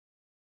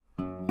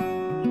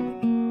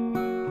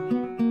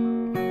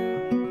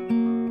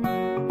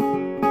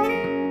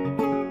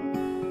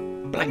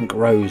blank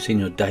rows in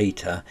your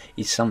data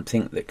is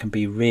something that can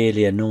be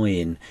really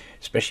annoying,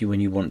 especially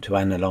when you want to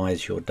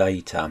analyze your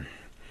data.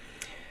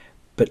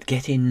 But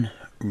getting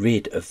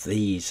rid of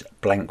these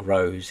blank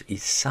rows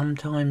is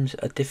sometimes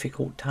a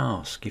difficult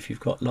task if you've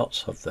got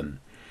lots of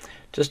them.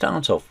 To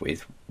start off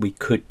with, we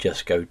could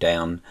just go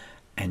down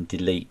and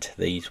delete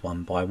these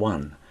one by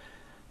one.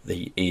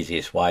 The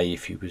easiest way,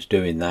 if you was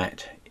doing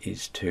that,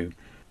 is to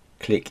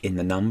click in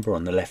the number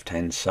on the left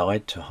hand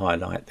side to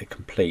highlight the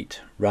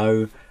complete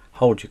row,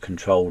 hold your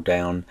control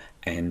down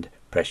and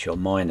press your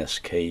minus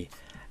key,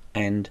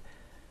 and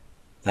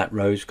that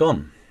row's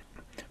gone.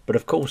 But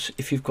of course,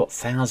 if you've got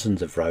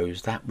thousands of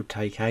rows, that would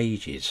take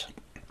ages.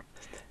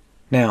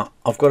 Now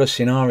I've got a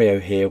scenario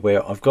here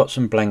where I've got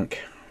some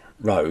blank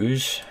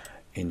rows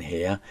in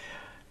here,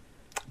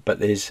 but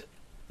there's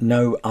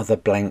no other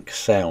blank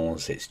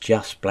cells, it's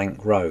just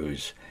blank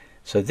rows.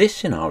 So this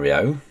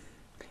scenario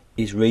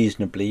is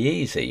reasonably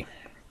easy.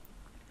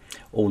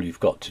 All you've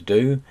got to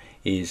do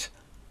is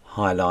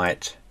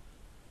highlight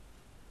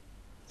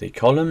the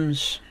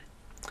columns,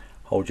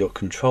 hold your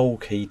control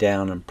key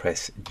down and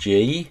press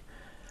G,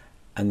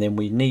 and then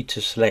we need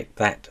to select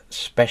that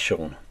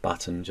special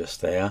button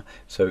just there.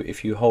 So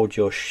if you hold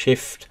your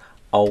Shift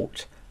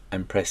Alt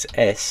and press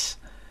S,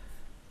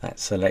 that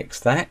selects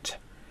that,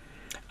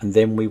 and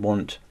then we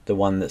want the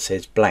one that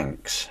says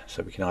blanks,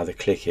 so we can either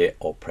click it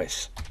or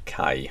press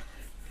K,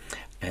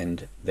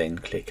 and then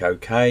click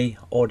OK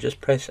or just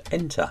press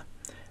enter,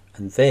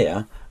 and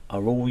there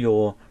are all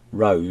your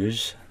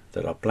rows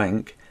that are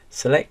blank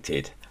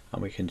selected,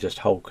 and we can just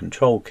hold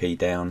control key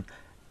down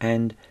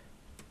and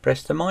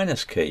press the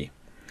minus key.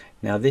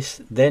 Now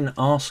this then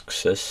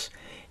asks us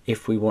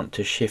if we want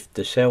to shift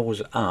the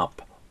cells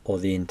up or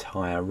the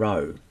entire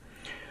row.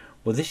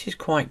 Well, this is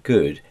quite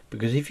good,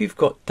 because if you've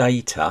got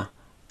data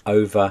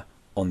over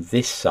on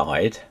this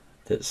side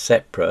that's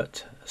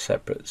separate, a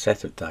separate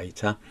set of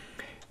data,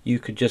 you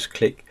could just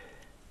click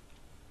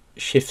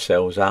shift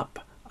cells up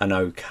and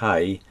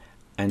OK,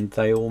 and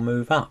they all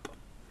move up.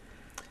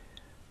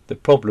 The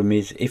problem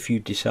is if you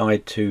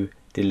decide to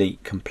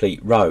delete complete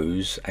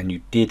rows and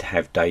you did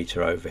have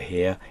data over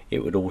here,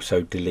 it would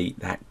also delete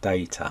that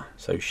data.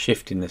 So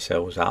shifting the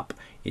cells up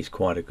is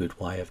quite a good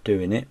way of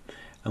doing it,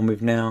 and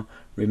we've now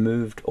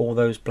removed all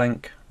those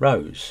blank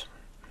rows.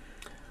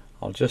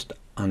 I'll just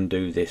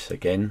undo this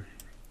again.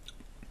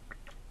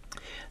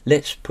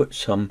 Let's put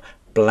some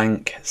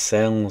blank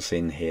cells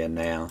in here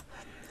now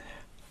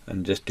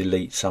and just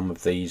delete some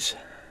of these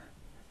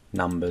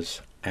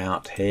numbers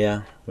out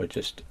here. We'll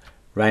just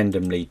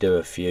randomly do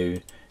a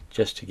few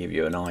just to give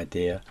you an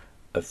idea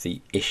of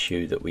the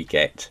issue that we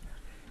get.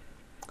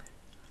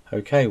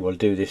 Okay, we'll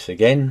do this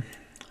again.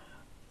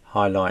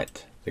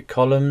 Highlight the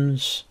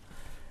columns,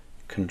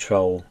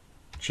 Control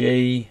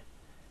G,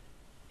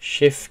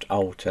 Shift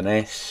Alt and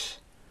S,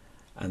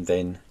 and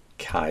then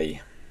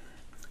K,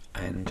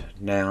 and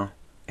now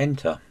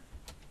enter.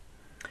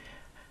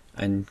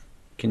 And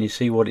can you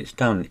see what it's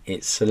done?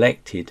 It's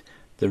selected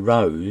the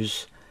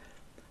rows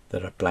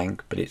that are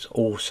blank, but it's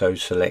also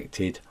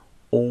selected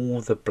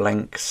all the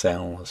blank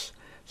cells.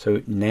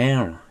 So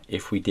now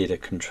if we did a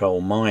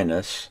control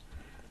minus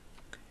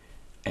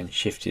and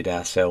shifted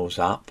our cells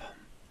up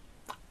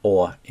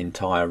or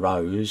entire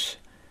rows,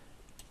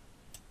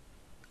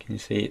 can you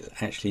see it's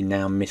actually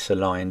now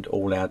misaligned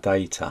all our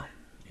data?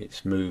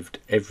 It's moved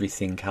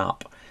everything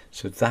up,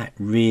 so that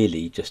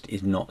really just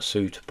is not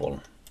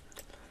suitable.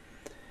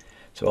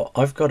 So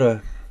I've got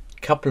a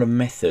couple of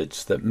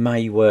methods that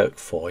may work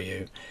for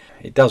you.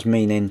 It does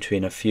mean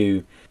entering a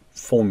few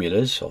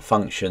formulas or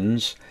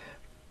functions,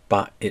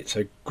 but it's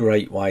a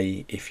great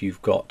way if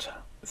you've got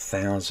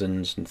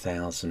thousands and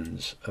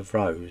thousands of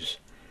rows.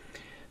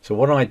 So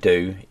what I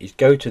do is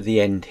go to the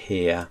end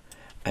here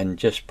and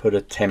just put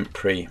a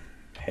temporary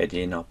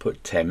heading. I'll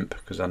put temp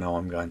because I know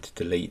I'm going to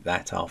delete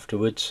that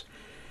afterwards,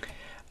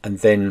 and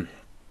then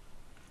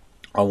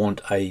I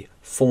want a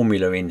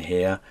formula in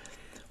here,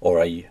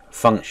 or a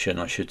function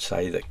I should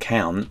say, that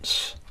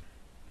counts.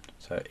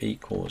 So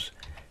equals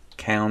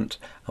count,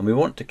 and we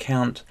want to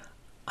count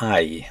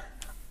A.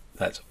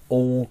 That's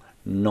all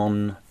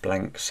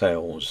non-blank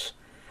cells.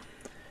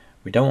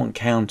 We don't want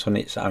count on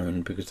its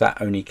own because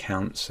that only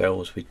counts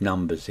cells with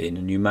numbers in,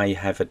 and you may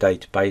have a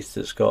database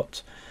that's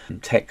got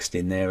text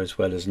in there as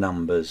well as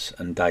numbers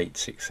and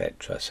dates,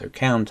 etc. So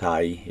count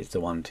A is the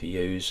one to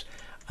use,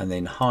 and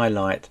then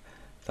highlight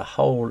the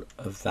whole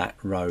of that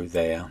row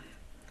there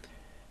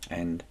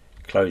and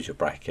close your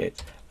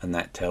bracket, and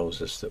that tells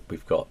us that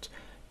we've got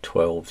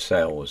 12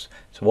 cells.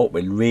 So what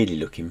we're really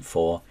looking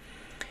for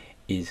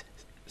is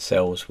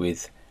cells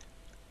with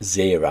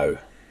 0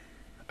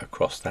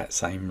 across that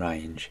same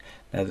range.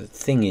 Now the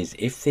thing is,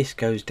 if this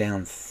goes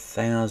down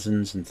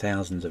thousands and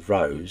thousands of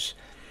rows,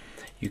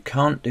 you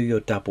can't do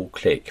your double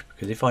click,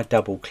 because if I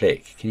double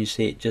click, can you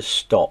see it just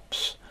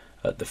stops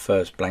at the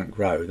first blank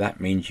row? That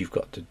means you've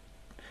got to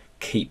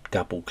keep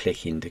double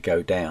clicking to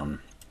go down.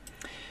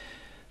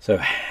 So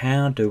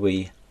how do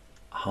we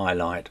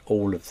highlight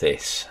all of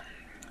this?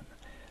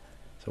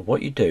 So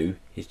what you do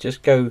is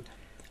just go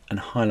and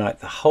highlight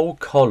the whole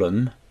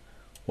column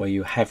where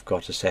you have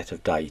got a set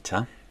of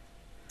data,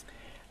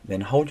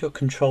 then hold your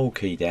control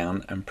key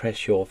down and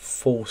press your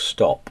full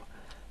stop.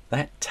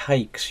 That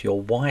takes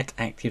your white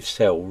active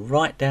cell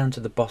right down to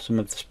the bottom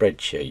of the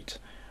spreadsheet,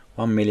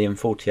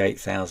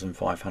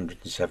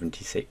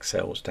 1,048,576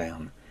 cells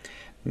down.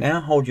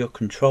 Now hold your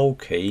control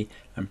key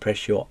and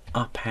press your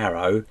up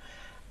arrow,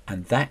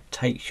 and that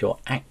takes your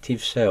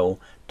active cell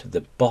to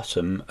the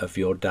bottom of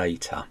your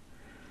data.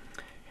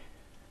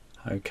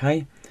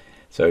 Okay,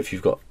 so if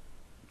you've got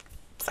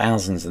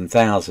thousands and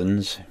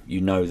thousands, you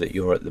know that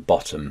you're at the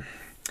bottom.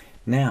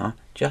 Now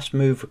just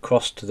move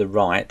across to the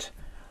right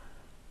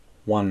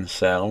one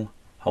cell,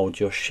 hold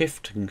your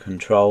shift and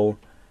control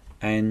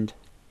and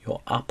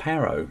your up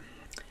arrow.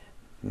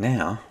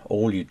 Now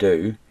all you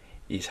do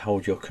is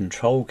hold your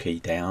control key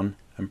down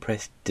and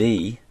press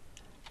D,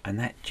 and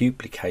that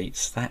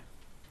duplicates that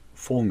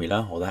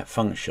formula or that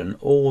function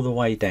all the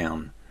way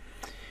down.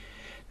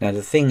 Now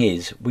the thing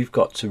is, we've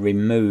got to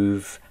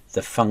remove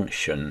the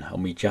function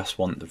and we just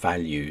want the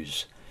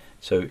values.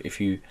 So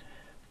if you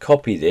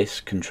copy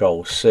this,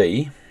 Control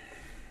C,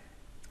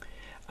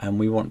 and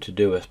we want to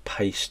do a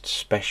paste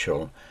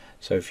special.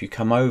 So if you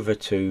come over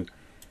to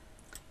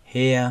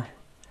here,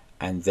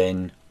 and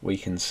then we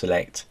can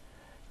select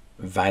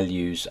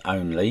values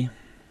only,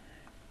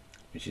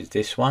 which is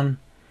this one,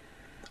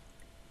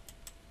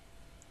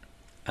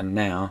 and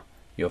now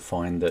you'll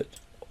find that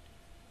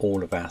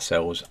all of our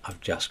cells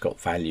have just got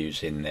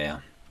values in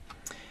there.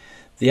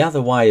 The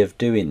other way of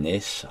doing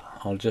this,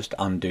 I'll just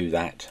undo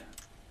that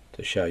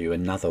to show you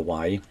another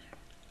way.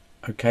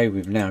 Okay,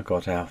 we've now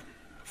got our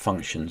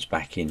functions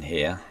back in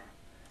here.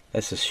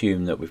 Let's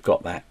assume that we've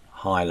got that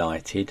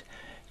highlighted.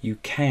 You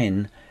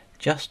can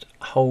just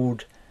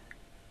hold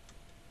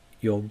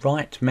your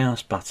right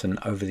mouse button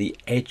over the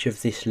edge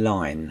of this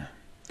line.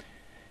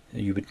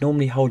 You would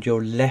normally hold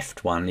your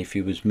left one if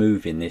you was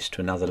moving this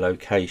to another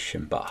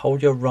location, but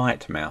hold your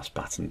right mouse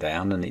button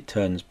down and it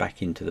turns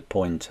back into the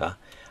pointer,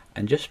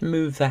 and just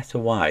move that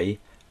away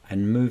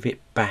and move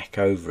it back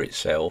over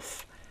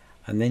itself,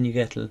 and then you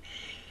get a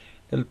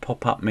little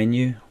pop-up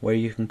menu where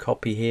you can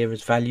copy here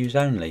as values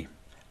only.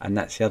 And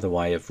that's the other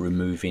way of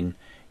removing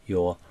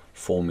your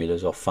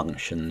formulas or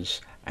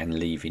functions and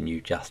leaving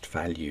you just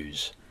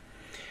values.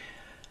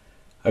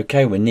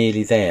 Okay, we're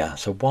nearly there.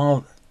 So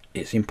while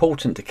it's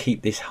important to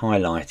keep this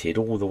highlighted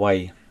all the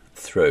way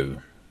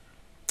through,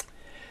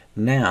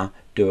 now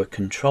do a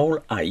Control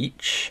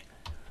H,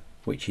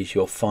 which is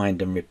your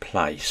find and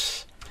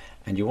replace,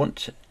 and you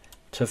want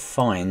to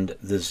find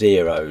the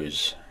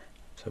zeros.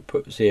 So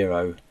put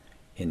 0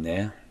 in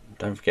there.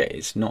 Don't forget,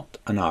 it's not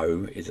an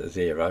O, it's a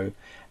 0,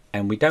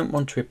 and we don't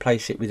want to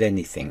replace it with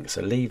anything,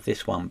 so leave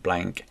this one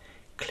blank.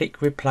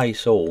 Click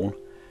replace all,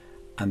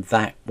 and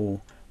that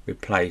will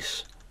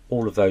replace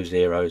all of those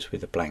zeros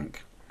with a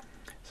blank.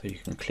 So you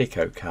can click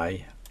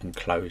OK and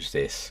close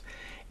this.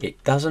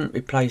 It doesn't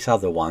replace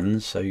other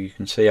ones, so you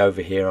can see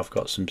over here I've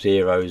got some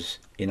zeros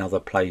in other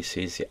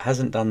places. It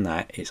hasn't done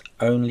that, it's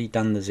only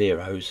done the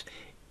zeros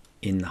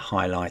in the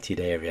highlighted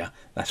area.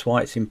 That's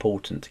why it's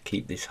important to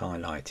keep this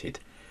highlighted.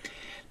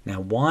 Now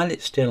while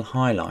it's still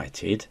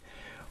highlighted,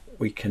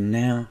 we can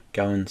now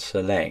go and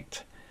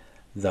select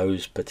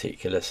those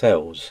particular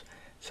cells.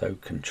 So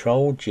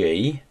Control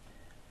G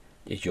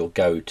is your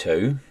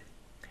go-to,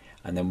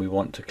 and then we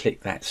want to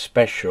click that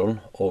special,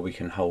 or we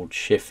can hold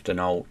Shift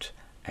and Alt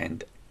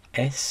and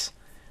S,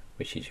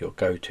 which is your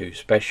go-to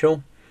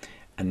special,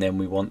 and then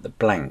we want the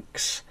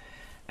blanks.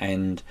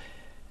 And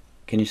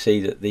can you see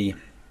that the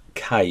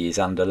K is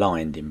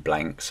underlined in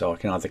blank? So I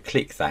can either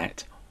click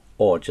that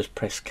or just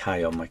press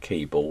K on my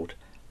keyboard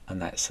and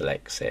that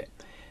selects it.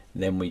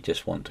 Then we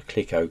just want to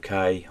click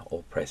OK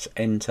or press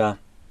Enter,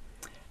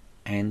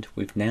 and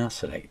we've now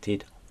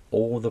selected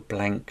all the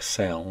blank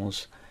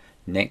cells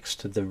next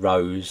to the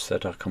rows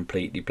that are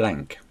completely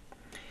blank.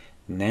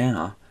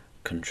 Now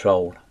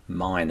Control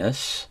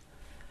minus,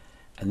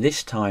 and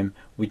this time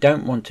we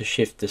don't want to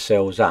shift the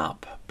cells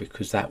up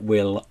because that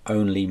will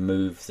only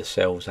move the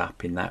cells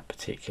up in that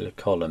particular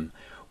column.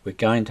 We're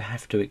going to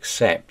have to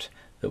accept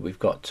that we've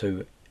got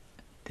to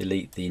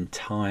delete the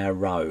entire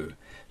row.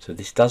 So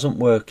this doesn't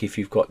work if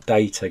you've got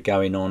data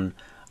going on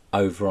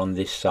over on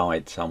this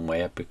side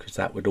somewhere, because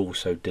that would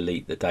also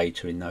delete the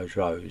data in those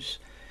rows.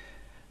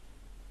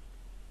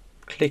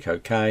 Click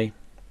OK,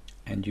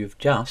 and you've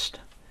just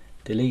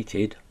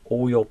deleted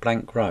all your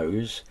blank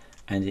rows,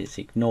 and it's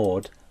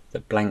ignored the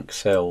blank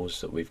cells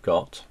that we've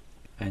got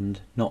and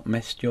not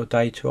messed your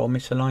data or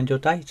misaligned your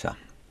data.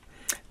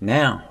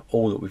 Now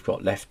all that we've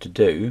got left to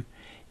do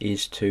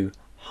is to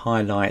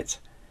highlight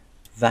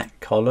that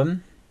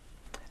column,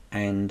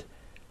 and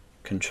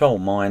Control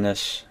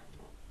minus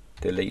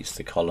deletes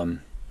the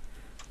column,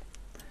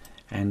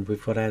 and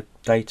we've got our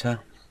data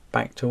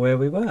back to where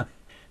we were.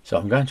 So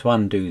I'm going to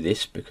undo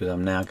this because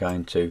I'm now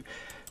going to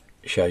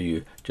show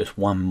you just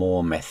one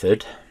more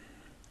method.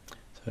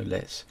 So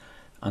let's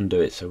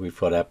undo it. So we've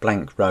got our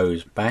blank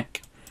rows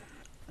back,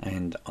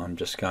 and I'm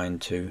just going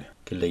to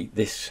delete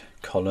this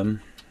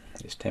column,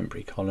 this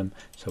temporary column,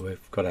 so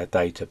we've got our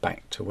data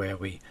back to where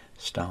we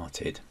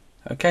started.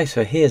 Okay,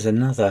 so here's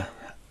another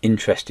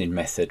interesting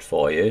method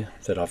for you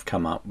that I've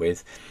come up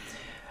with.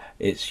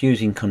 It's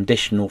using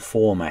conditional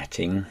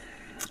formatting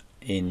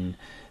in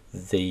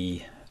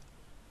the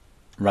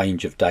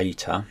range of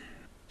data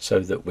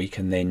so that we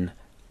can then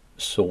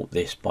sort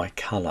this by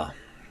colour.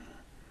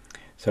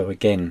 So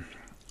again,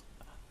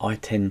 I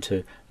tend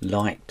to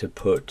like to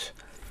put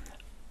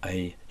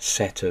a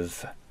set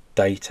of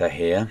data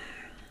here.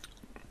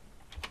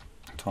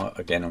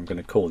 Again, I'm going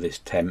to call this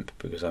temp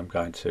because I'm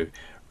going to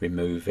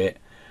remove it,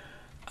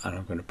 and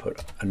I'm going to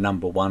put a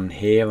number 1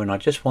 here, and I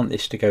just want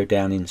this to go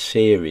down in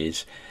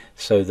series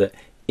so that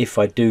if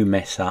I do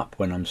mess up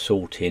when I'm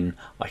sorting,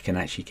 I can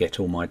actually get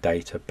all my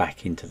data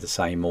back into the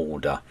same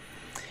order.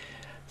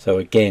 So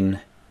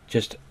again,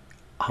 just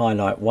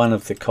highlight one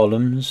of the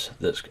columns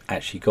that's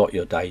actually got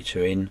your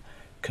data in,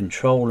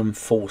 control and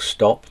full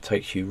stop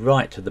takes you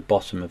right to the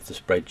bottom of the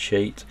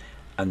spreadsheet,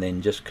 and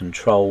then just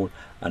control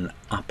and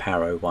up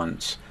arrow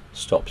once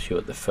stops you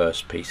at the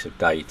first piece of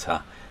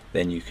data.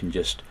 Then you can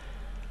just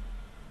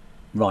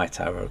right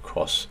arrow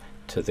across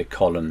to the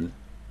column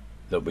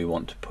that we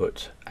want to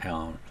put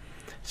our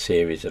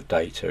series of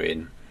data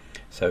in.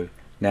 So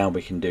now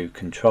we can do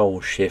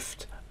control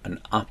shift and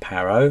up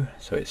arrow,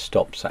 so it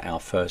stops at our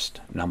first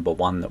number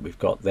 1 that we've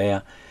got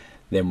there.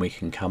 Then we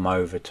can come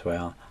over to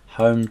our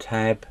home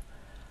tab,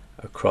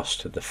 across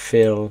to the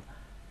fill,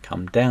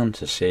 come down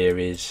to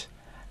series,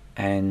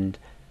 and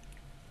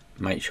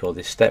make sure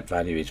this step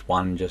value is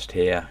 1 just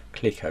here,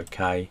 click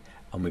OK,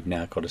 and we've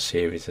now got a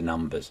series of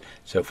numbers.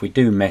 So if we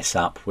do mess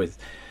up with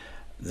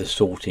the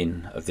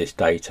sorting of this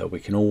data,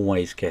 we can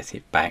always get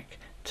it back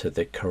to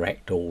the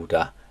correct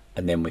order,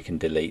 and then we can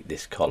delete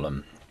this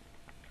column.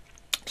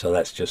 So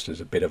that's just as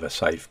a bit of a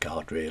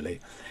safeguard really.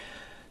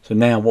 So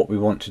now what we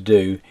want to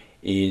do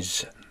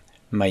is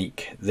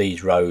make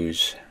these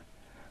rows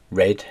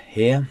red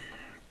here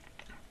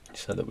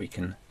so that we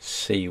can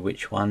see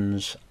which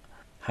ones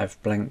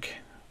have blank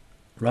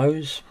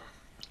rows.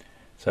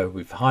 So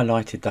we've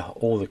highlighted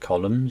all the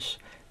columns,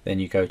 then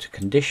you go to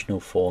conditional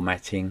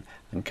formatting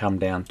and come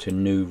down to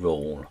new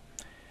rule.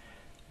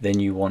 Then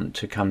you want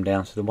to come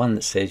down to the one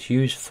that says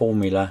use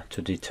formula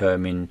to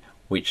determine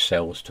which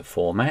cells to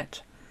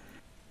format.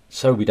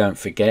 So we don't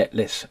forget,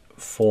 let's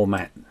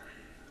format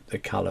the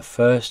colour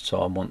first.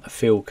 So I want a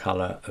fill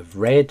colour of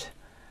red,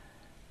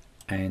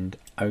 and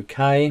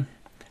OK,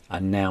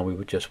 and now we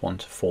would just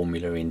want a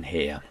formula in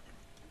here.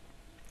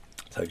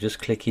 So just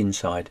click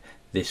inside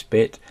this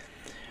bit.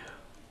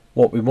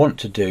 What we want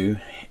to do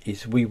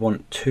is we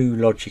want 2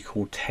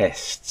 logical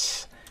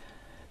tests.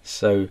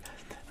 So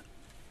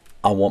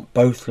I want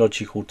both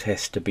logical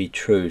tests to be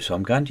true, so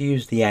I'm going to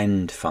use the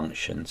AND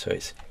function. So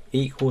it's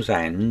equals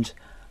AND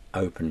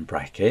open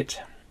bracket.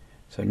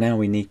 So now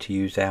we need to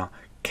use our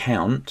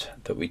count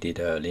that we did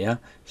earlier.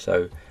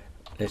 So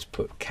let's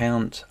put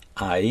count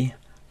A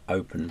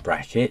open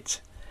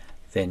bracket,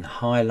 then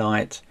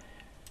highlight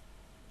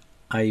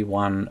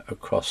A1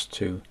 across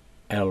to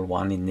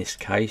L1. In this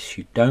case,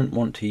 you don't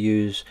want to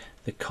use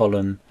the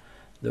column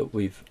that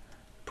we've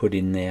put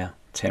in there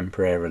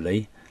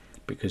temporarily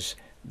because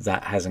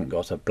that hasn't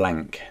got a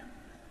blank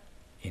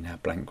in our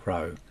blank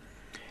row.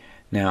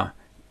 Now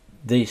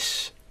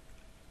this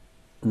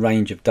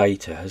range of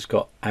data has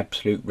got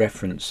absolute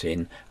reference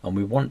in, and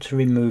we want to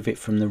remove it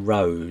from the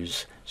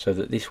rows so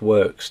that this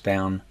works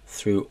down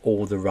through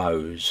all the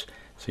rows.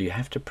 So you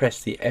have to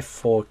press the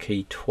F4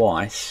 key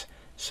twice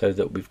so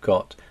that we've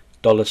got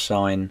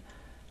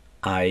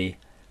 $A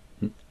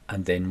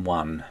and then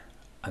 1,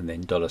 and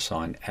then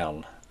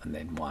 $L and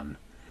then 1.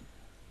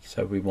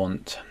 So we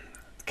want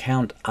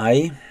count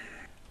A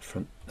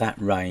from that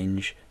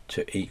range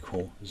to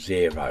equal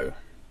 0.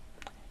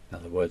 In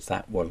other words,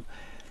 that will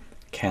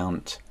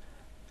count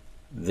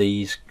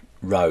these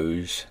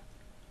rows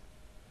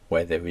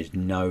where there is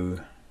no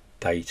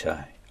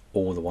data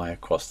all the way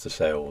across the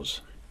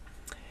cells.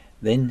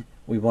 Then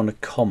we want a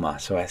comma,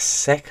 so our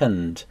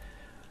second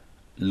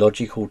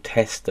logical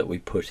test that we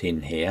put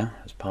in here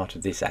as part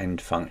of this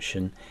AND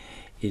function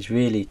is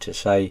really to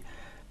say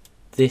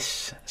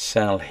this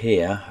cell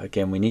here,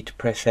 again we need to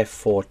press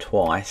F4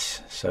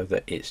 twice so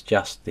that it's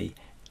just the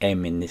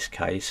M in this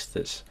case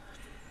that's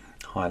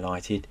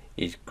highlighted,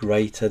 is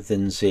greater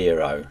than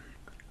 0,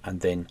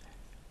 and then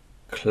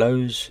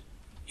close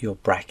your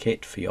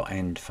bracket for your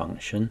AND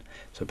function.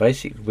 So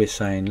basically we're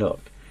saying,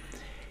 look,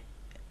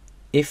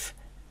 if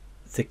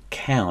the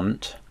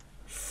count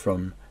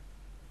from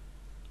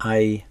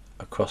A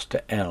across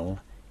to L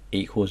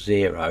equals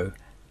 0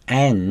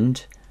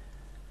 and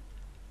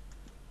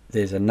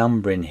there's a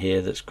number in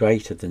here that's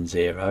greater than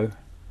 0,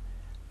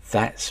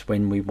 that's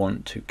when we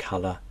want to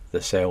colour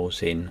the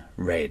cells in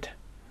red.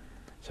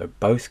 So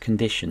both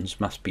conditions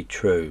must be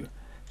true.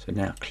 So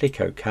now click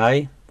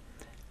OK,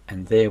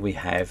 and there we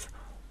have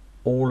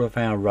all of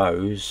our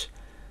rows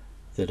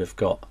that have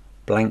got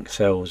blank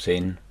cells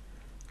in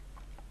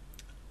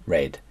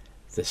red.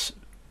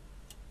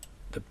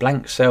 The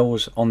blank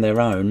cells on their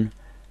own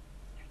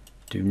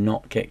do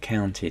not get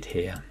counted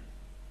here.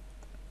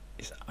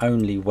 It's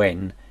only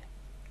when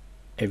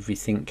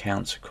everything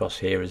counts across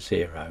here as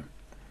 0.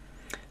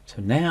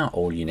 So now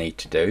all you need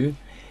to do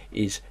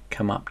is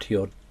come up to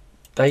your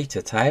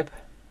data tab,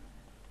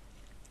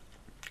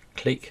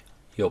 click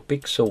your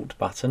big sort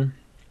button,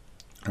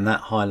 and that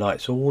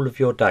highlights all of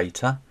your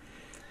data,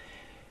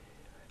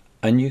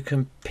 and you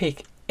can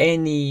pick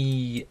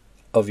any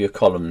of your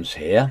columns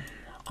here.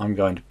 I'm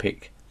going to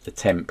pick the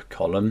temp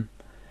column,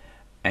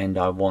 and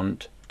I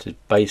want to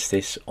base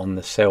this on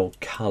the cell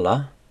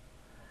color,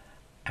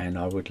 and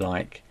I would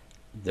like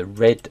the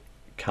red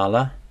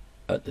color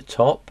at the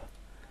top.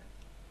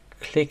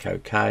 Click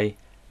OK,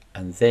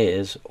 and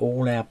there's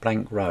all our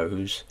blank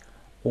rows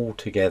all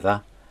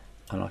together,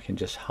 and I can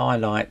just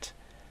highlight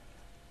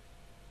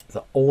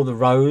all the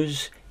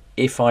rows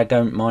if I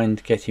don't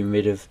mind getting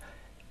rid of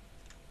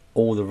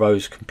all the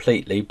rows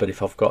completely. But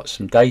if I've got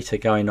some data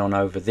going on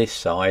over this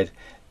side,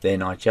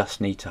 then I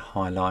just need to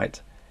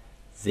highlight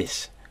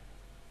this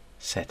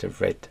set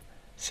of red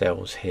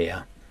cells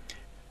here.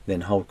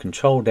 Then hold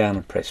Control down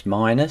and press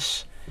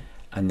minus,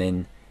 and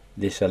then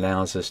this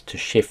allows us to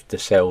shift the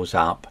cells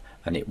up,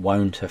 and it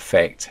won't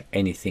affect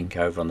anything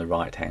over on the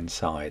right hand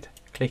side.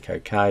 Click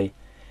OK,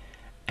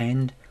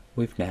 and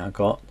we've now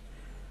got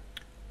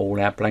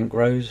all our blank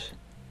rows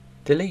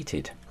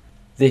deleted.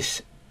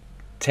 This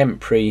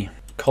temporary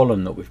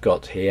column that we've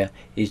got here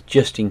is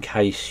just in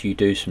case you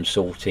do some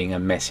sorting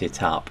and mess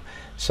it up.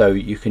 So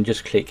you can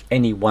just click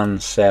any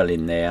one cell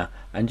in there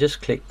and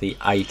just click the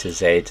A to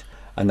Z,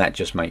 and that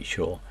just makes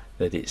sure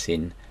that it's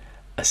in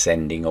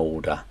ascending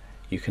order.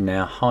 You can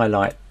now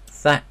highlight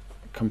that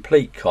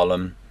complete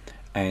column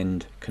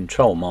and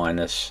Control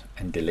minus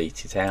and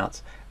delete it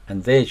out,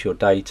 and there's your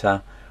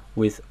data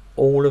with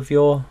all of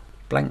your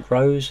blank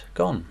rows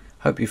gone.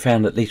 Hope you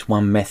found at least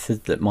one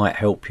method that might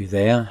help you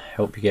there,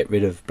 help you get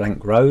rid of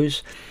blank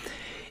rows.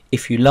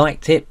 If you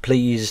liked it,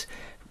 please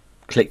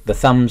click the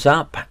thumbs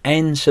up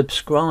and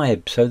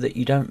subscribe so that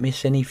you don't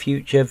miss any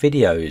future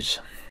videos.